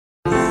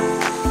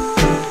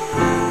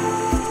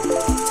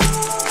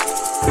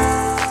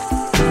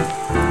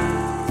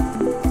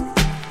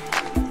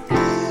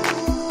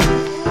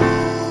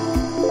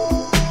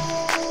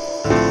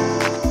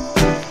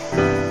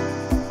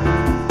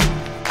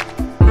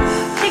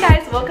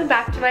welcome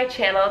back to my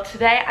channel.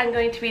 Today I'm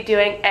going to be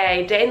doing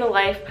a day in the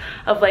life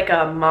of like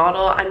a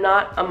model. I'm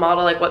not a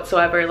model like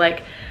whatsoever,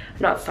 like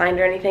I'm not signed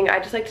or anything. I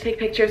just like to take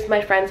pictures with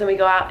my friends and we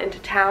go out into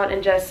town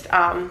and just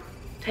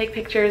take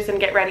pictures and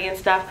get ready and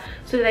stuff.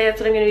 So today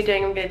that's what I'm going to be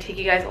doing. I'm going to take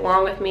you guys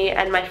along with me,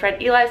 and my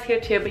friend Eli's here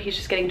too, but he's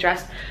just getting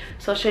dressed.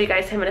 So I'll show you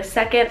guys him in a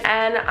second.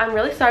 And I'm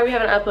really sorry we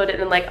haven't uploaded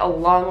in like a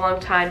long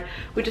time.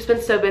 We've just been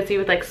so busy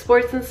with like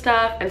sports and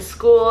stuff and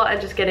school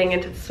and just getting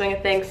into the swing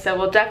of things. So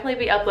we'll definitely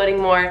be uploading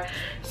more.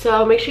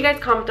 So make sure you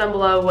guys comment down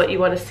below what you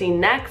want to see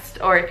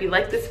next, or if you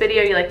like this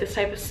video, you like this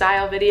type of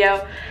style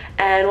video,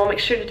 and we'll make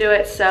sure to do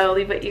it. So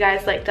leave what you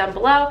guys like down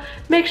below.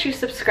 Make sure you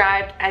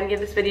subscribe and give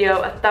this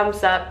video a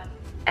thumbs up,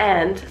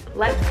 and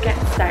let's get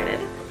started.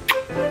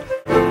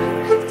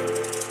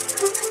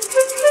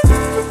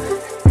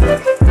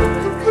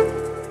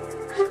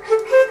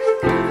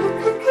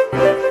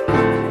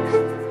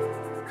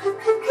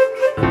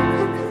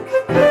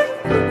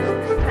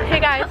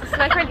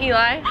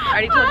 Eli, I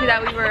already told you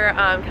that we were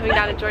coming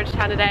down to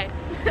Georgetown today.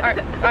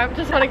 I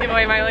just want to give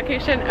away my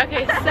location.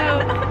 Okay,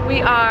 so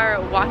we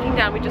are walking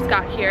down. We just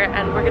got here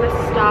and we're gonna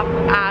start,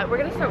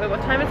 wait,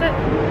 what time is it?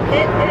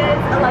 It is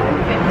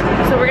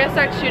 11:50. So we're gonna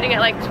start shooting at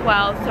like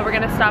 12. So we're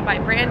gonna stop by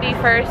Brandy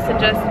first and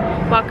just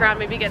walk around,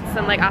 maybe get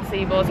some like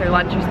acai bowls or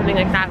lunch or something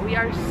like that. We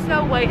are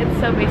so white and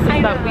so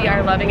basic, but we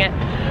are loving it.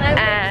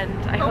 And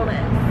I hope,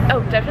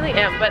 oh, definitely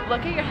am. But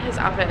look at his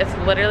outfit, it's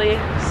literally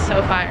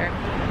so fire.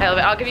 I love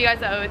it. I'll give you guys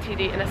the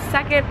OOTD in a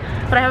second,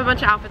 but I have a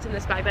bunch of outfits in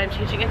this bag that I'm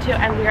changing into,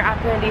 and we are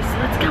at Brandy, so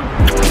let's go.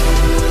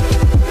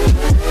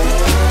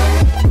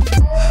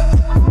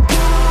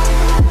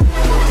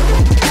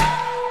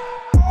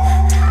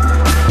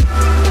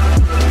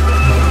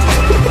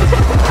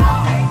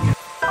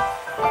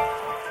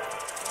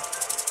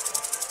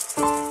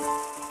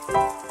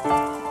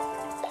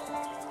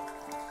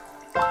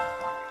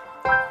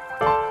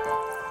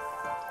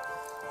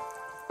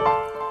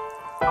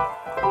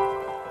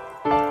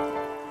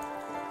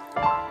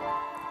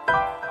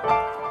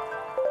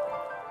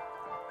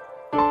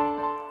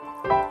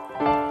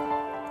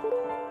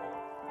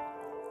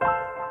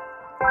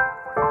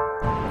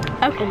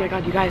 Oh my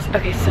god, you guys.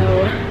 Okay, so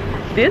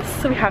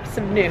we have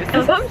some news.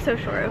 I'm so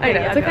short. Okay, I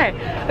know, it's okay.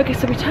 Okay,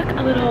 so we took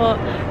a little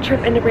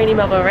trip into Brandy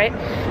Melville, right?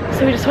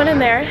 So we just went in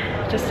there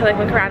just to like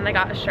look around, and I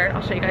got a shirt.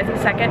 I'll show you guys in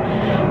a second.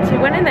 So we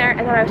went in there, and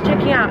then I was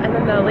checking out, and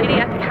then the lady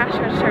at the cash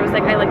register was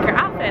like, I like your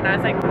outfit, and I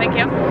was like, thank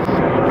you.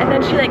 And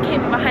then she like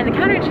came behind the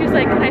counter and she was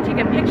like, can I take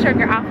a picture of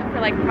your outfit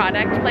for like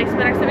product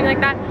placement or something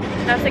like that?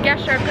 And I was like, yeah,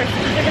 sure, of course.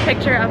 She took a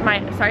picture of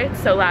my, sorry,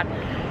 it's so loud.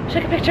 She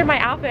took a picture of my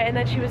outfit, and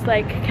then she was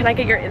like, can I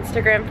get your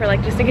Instagram for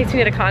like, just in case we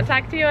need to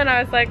contact you? And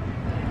I was like,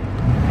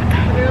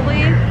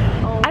 really?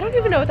 Oh, I don't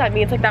even know what that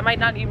means. Like, that might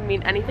not even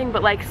mean anything,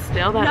 but like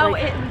still that. No,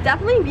 like, it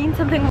definitely means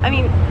something. I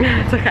mean,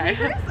 it's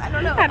okay. I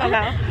don't know. I don't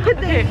know.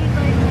 Okay.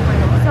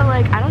 So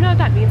like, I don't know if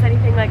that means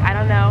anything, like I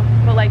don't know,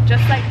 but like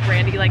just like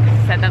Brandy like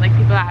said that like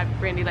people that have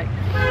Brandy like,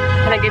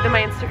 and I gave them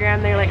my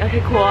Instagram, they're like, okay,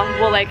 cool,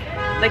 we'll like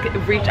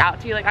reach out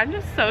to you. Like, I'm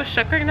just so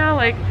shook right now.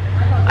 Like,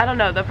 I don't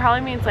know, that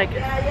probably means like,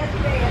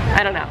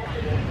 I don't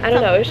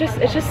know,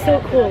 it's just so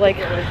cool. Like,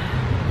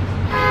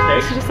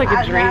 this is just like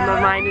a dream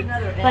of mine.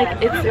 Like,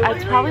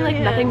 it's probably like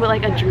nothing but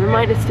like a dream of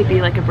mine is to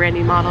be like a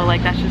Brandy model.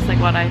 Like, that's just like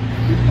what I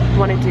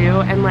want to do.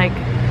 And like,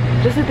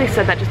 just that they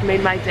said that just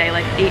made my day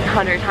like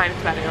 800 times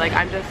better. Like,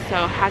 I'm just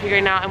so happy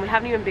right now, and we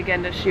haven't even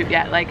begun to shoot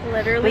yet. Like,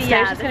 literally, this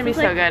day's just gonna be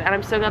so good, and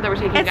I'm so glad that we're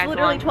taking you guys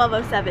along. It's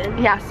literally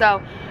 12:07. Yeah,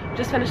 so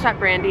just finished at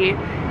Brandy,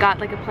 got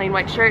like a plain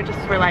white shirt just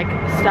for like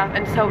stuff,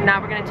 and so now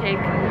we're gonna take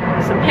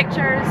some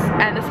pictures,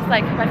 and this is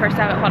like my first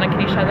outfit. Hold on,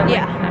 can you show them?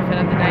 Yeah. Like, outfit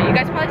of the day. You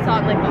guys probably saw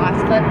it in like the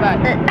last clip, but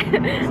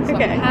this is what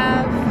we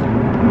have.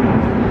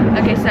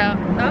 Okay, so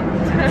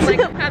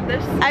like have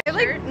this I'm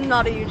like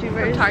not a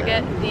YouTuber. from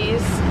Target.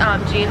 These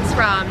jeans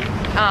from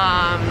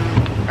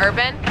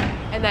Urban,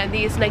 and then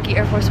these Nike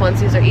Air Force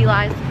Ones. These are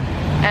Eli's,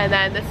 and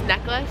then this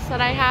necklace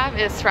that I have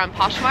is from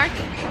Poshmark.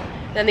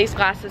 Then these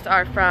glasses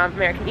are from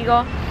American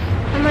Eagle.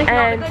 I'm like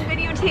not a good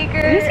video taker.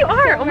 Yes, you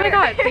are. Oh my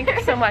god, thank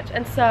you so much.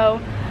 And so,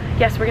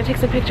 yes, we're gonna take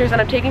some pictures, and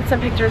I'm taking some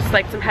pictures,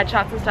 like some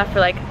headshots and stuff for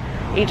like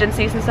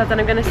agencies and stuff that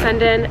I'm gonna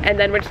send in, and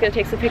then we're just gonna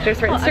take some pictures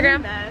for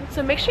Instagram.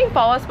 So make sure you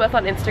follow us both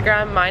on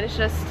Instagram. Mine is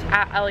just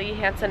at L.E.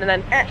 Hansen, and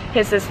then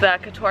his is the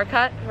Couture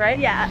Cut, right?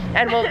 Yeah.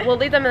 And we'll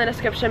leave them in the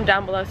description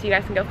down below so you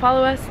guys can go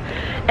follow us.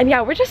 And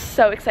yeah, we're just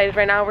so excited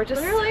right now. We're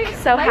just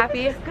so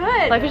happy. Life is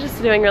good. Life is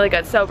just doing really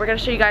good. So we're gonna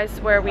show you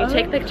guys where we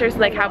take pictures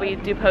and like how we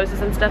do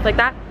poses and stuff like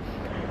that.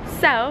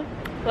 So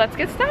let's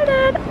get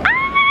started.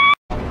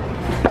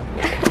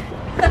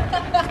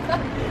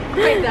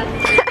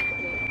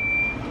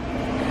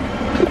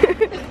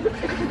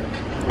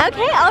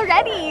 Okay,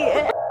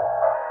 already.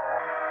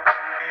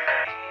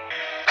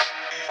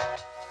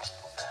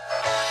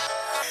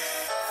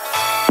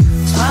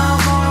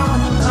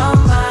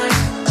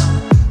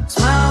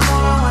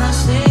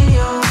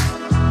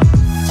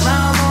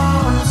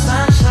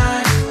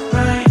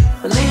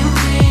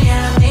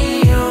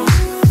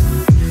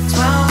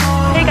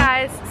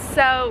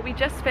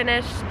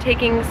 finished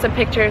taking some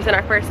pictures in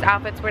our first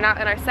outfits. We're not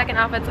in our second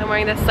outfits. I'm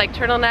wearing this like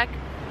turtleneck.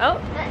 Oh,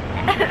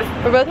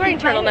 we're both wearing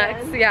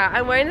turtlenecks. Yeah,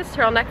 I'm wearing this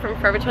turtleneck from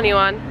Forever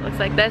 21. Looks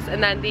like this,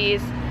 and then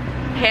these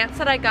pants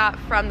that I got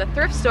from the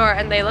thrift store,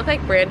 and they look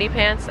like brandy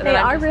pants. And they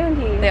are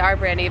brandy. They are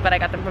brandy, but I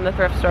got them from the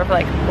thrift store for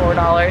like $4.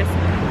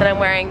 Then I'm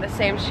wearing the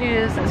same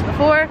shoes as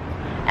before,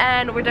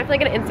 and we're definitely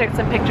gonna insert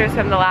some pictures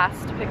from the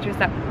last pictures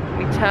that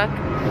we took.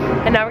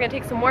 And now we're gonna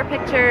take some more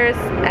pictures,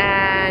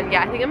 and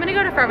yeah, I think I'm gonna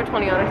go to Forever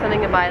 21 or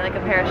something and buy like a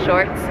pair of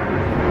shorts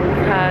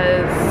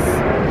because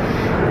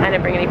I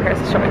didn't bring any pairs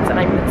of shorts and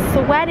I'm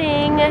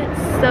sweating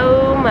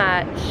so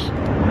much.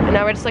 And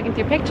now we're just looking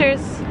through pictures.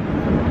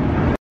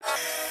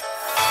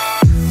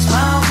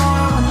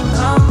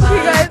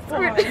 You guys,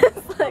 we're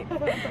just like,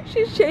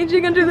 she's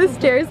changing under the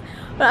stairs,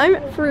 but I'm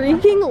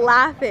freaking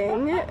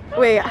laughing.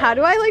 Wait, how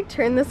do I like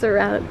turn this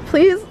around?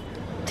 Please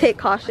take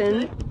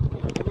caution.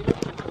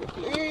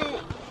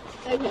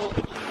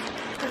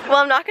 Well,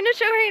 I'm not gonna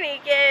show her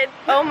naked.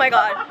 Oh my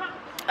god.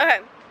 Okay.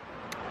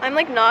 I'm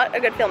like not a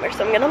good filmer,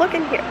 so I'm gonna look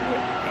in here.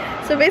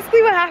 So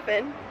basically what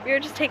happened, we were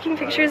just taking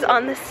pictures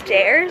on the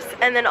stairs,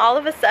 and then all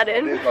of a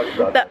sudden,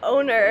 the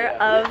owner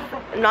of,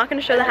 I'm not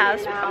gonna show the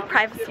house for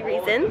privacy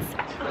reasons,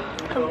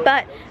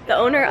 but the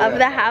owner of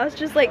the house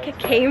just like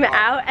came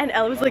out, and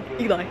Ella was like,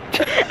 Eli.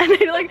 And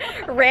they like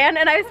ran,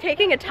 and I was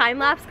taking a time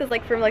lapse because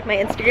like from like my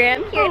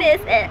Instagram, here it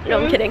is. No,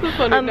 I'm kidding. So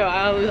funny. No,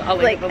 I'll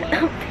link it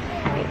below.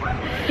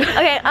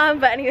 Okay,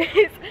 but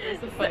anyways, that's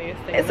the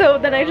funniest thing. so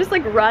then I just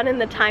like run, and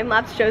the time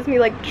lapse shows me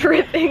like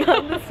dripping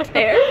on the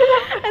stairs,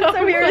 and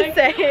so we were like,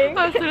 saying,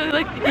 I was literally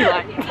like,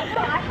 Eli.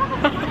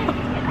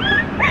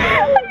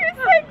 It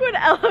was like when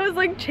Ella was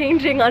like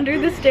changing under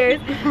the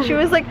stairs, she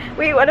was like,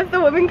 wait, what if the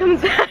woman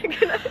comes back?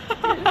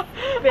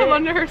 I'm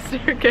under her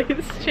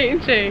staircase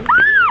changing.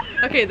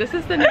 Okay, this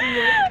is the new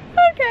look.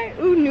 Okay,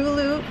 ooh, new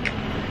look.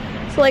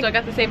 So like, so I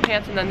got the same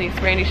pants and then these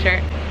brandy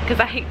shirt because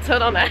I hate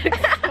turtlenecks.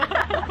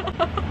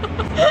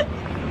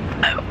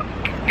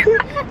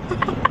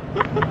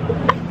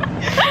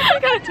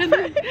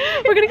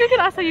 We're gonna go get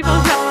acai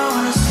bowls now.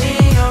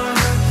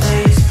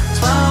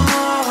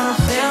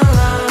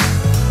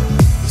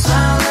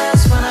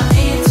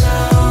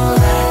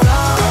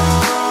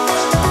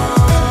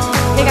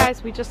 Hey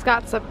guys, we just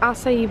got some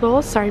acai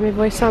bowls. Sorry, my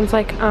voice sounds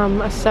like a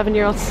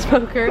 7-year-old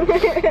smoker.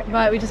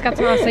 But we just got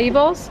some acai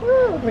bowls.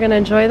 We're gonna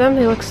enjoy them.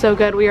 They look so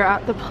good. We are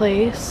at the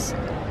place,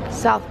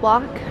 South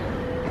Block.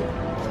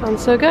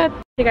 Sounds so good.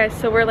 Hey guys,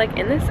 so we're like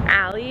in this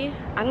alley.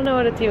 I don't know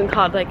what it's even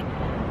called. Like,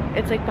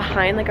 it's like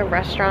behind like a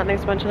restaurant.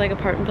 There's a bunch of like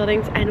apartment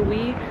buildings, and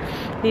we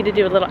need to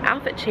do a little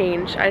outfit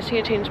change. I just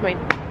need to change my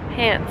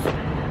pants.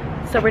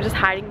 So we're just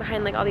hiding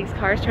behind like all these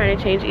cars trying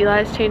to change.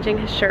 Eli's changing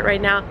his shirt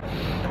right now,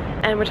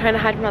 and we're trying to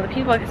hide from all the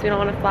people because we don't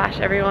want to flash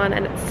everyone,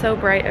 and it's so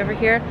bright over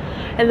here.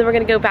 And then we're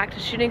gonna go back to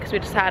shooting because we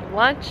just had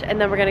lunch,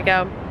 and then we're gonna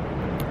go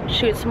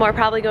shoot some more,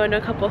 probably go into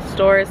a couple of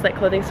stores, like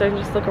clothing stores,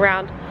 and just look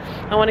around.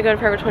 I want to go to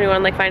Forever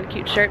 21, like find a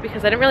cute shirt,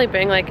 because I didn't really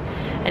bring like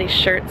any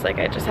shirts. Like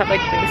I just have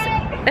like basic.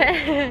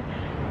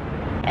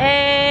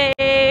 Hey.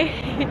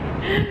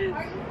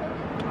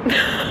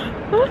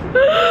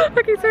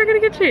 Okay, so we're gonna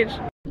get changed.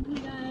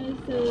 Okay guys,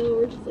 so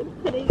we're just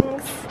like putting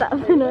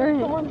stuff in our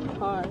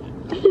car.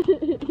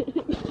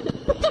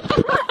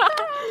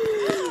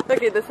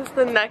 Okay, this is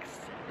the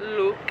next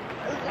look.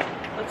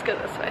 Let's go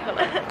this way, hold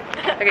on.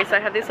 Okay, so I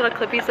have these little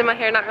clippies in my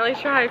hair, not really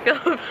sure how I feel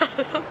about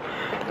them,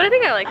 but I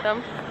think I like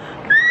them.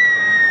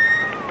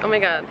 Oh my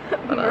god.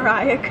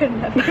 Mariah could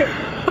never.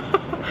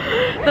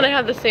 Then I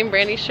have the same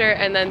brandy shirt,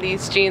 and then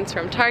these jeans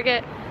from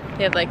Target.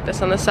 They have like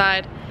this on the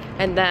side,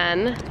 and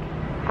then,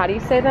 how do you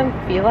say them?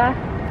 Fila?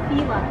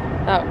 Fila.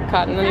 Oh,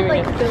 cotton. I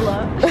like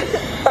Fila.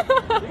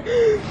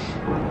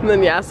 And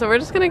then yeah, so we're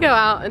just gonna go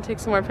out and take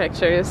some more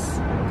pictures.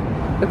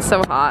 It's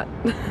so hot.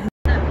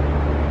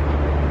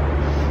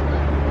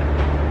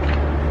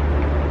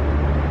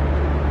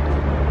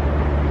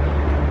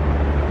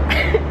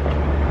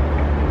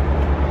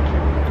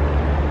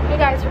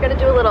 Guys, we're gonna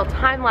do a little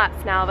time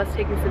lapse now of us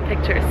taking some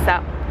pictures.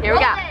 So here we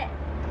go.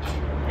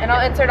 And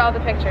I'll insert all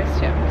the pictures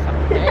too. So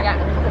here we go.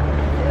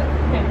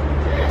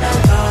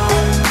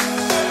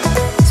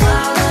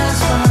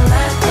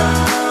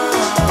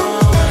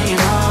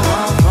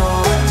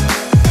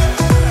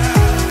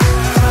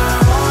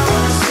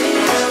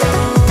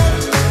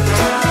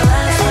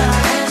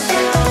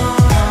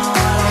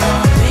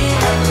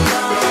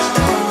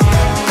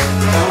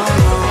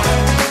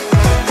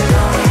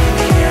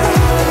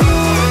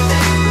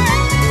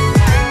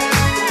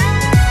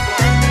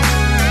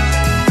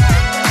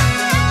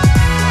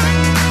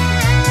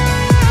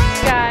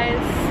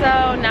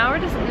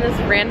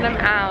 Random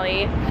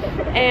alley,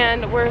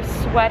 and we're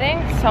sweating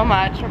so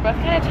much. We're both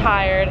kind of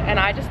tired, and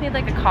I just need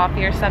like a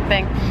coffee or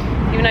something.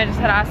 Even I just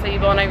had acai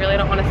bowl, and I really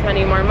don't want to spend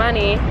any more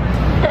money,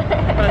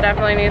 but I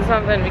definitely need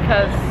something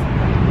because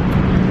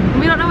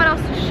we don't know what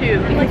else to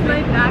shoot. Like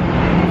my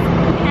backpack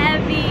is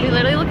heavy. We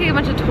literally look like a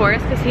bunch of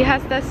tourists because he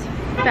has this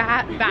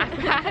fat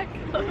backpack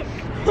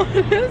on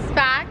his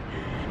back,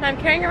 and I'm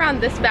carrying around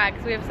this bag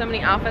because we have so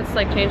many outfits to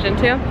like change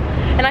into.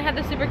 And And I had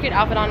this super cute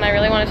outfit on and I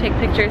really want to take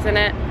pictures in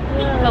it.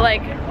 But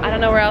like, I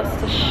don't know where else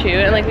to shoot.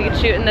 And like, we could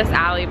shoot in this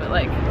alley, but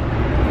like,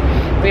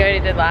 we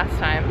already did last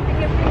time.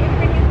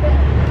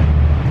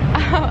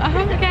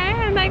 Oh, okay.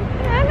 I'm like,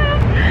 I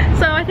don't know.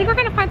 So I think we're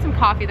gonna find some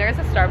coffee. There is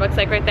a Starbucks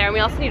like right there, and we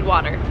also need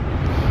water.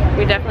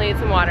 We definitely need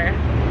some water.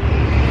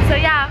 So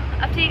yeah,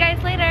 up to you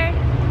guys later.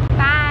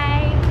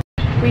 Bye.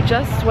 We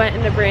just went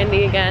into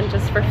Brandy again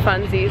just for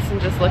funsies and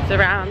just looked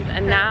around,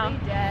 and now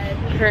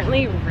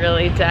currently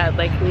really dead,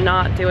 like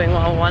not doing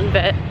well one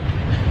bit.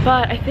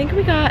 But I think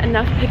we got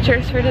enough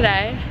pictures for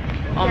today.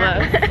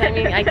 Almost. Yeah. I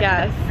mean, I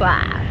guess.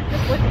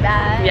 Just look at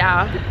that.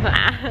 Yeah.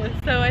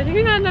 So I think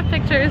we got enough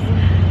pictures,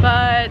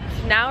 but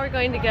now we're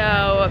going to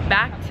go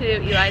back to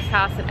Eli's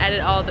house and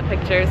edit all the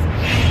pictures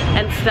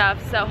and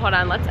stuff. So hold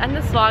on, let's end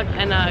this vlog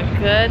in a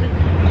good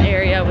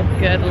area with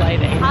good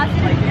lighting. Like,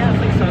 yeah, it's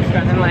like so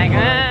stressing. Like,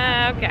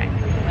 okay.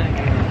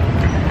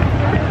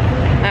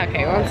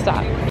 Okay, won't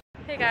stop.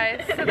 Hey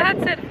guys, so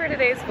that's it for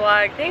today's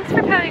vlog. Thanks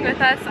for coming with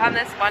us on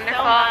this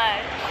wonderful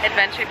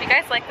adventure. If you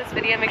guys like this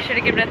video, make sure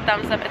to give it a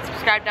thumbs up and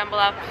subscribe down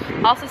below.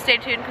 Also stay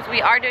tuned because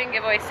we are doing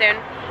giveaways soon,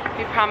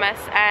 we promise,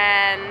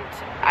 and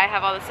I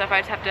have all the stuff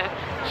I just have to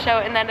show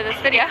in the end of this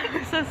video.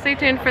 So stay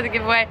tuned for the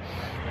giveaway.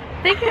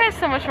 Thank you guys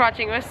so much for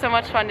watching. It was so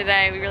much fun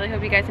today. We really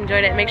hope you guys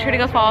enjoyed it. Make sure to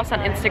go follow us on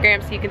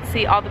Instagram so you can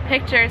see all the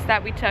pictures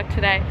that we took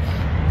today.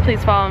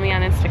 Please follow me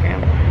on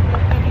Instagram.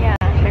 Yeah.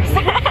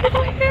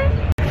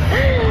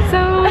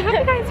 So I hope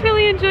you guys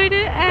really enjoyed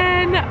it,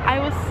 and I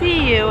will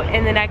see you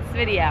in the next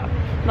video.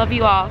 Love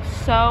you all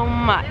so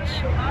much.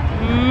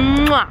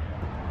 Mwah.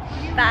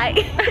 Bye.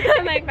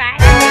 I'm like, bye.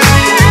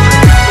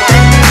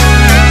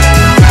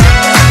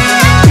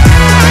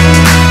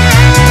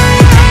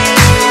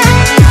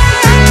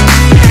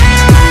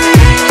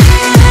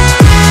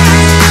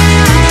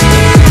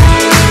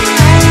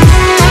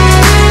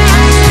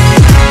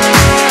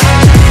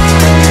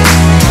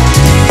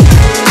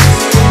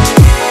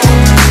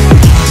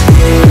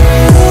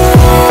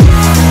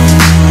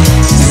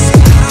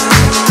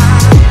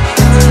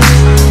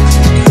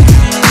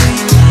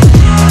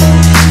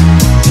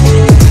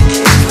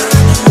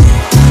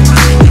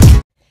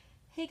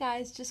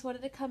 Just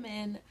wanted to come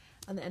in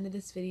on the end of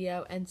this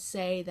video and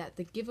say that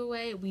the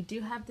giveaway, we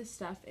do have the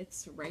stuff.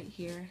 It's right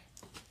here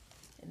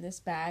in this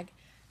bag.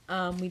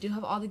 We do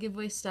have all the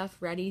giveaway stuff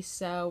ready,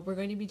 so we're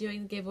going to be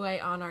doing the giveaway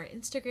on our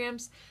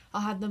Instagrams.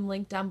 I'll have them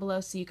linked down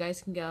below so you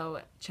guys can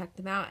go check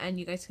them out and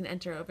you guys can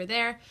enter over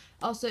there.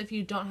 Also, if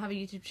you don't have a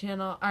YouTube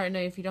channel, or no,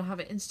 if you don't have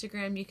an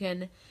Instagram, you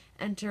can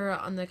enter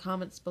on the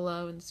comments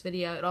below in this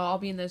video. It'll all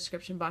be in the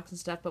description box and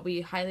stuff, but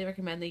we highly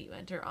recommend that you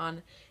enter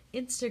on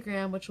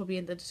Instagram, which will be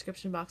in the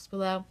description box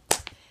below.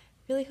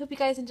 Really hope you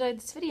guys enjoyed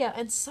this video,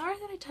 and sorry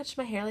that I touched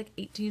my hair like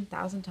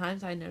 18,000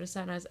 times. I noticed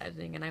that when I was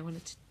editing and I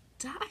wanted to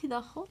die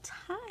the whole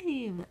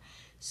time.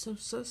 So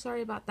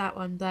sorry about that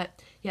one,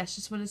 but yes,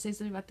 just wanted to say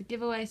something about the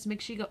giveaway, so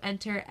make sure you go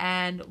enter,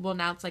 and we'll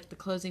announce like the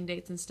closing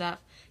dates and stuff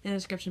in the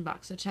description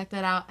box. So check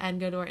that out and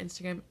go to our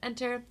Instagram,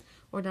 enter,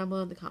 or down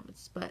below in the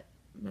comments, but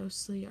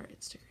mostly our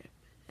Instagram.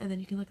 And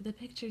then you can look at the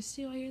pictures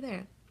too while you're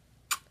there.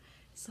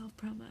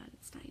 Self-promo at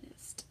its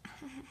finest.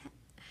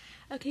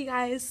 Okay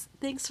guys,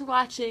 thanks for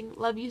watching.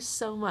 Love you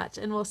so much,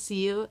 and we'll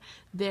see you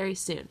very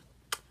soon.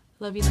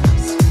 Love you the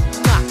most.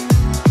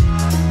 Mwah.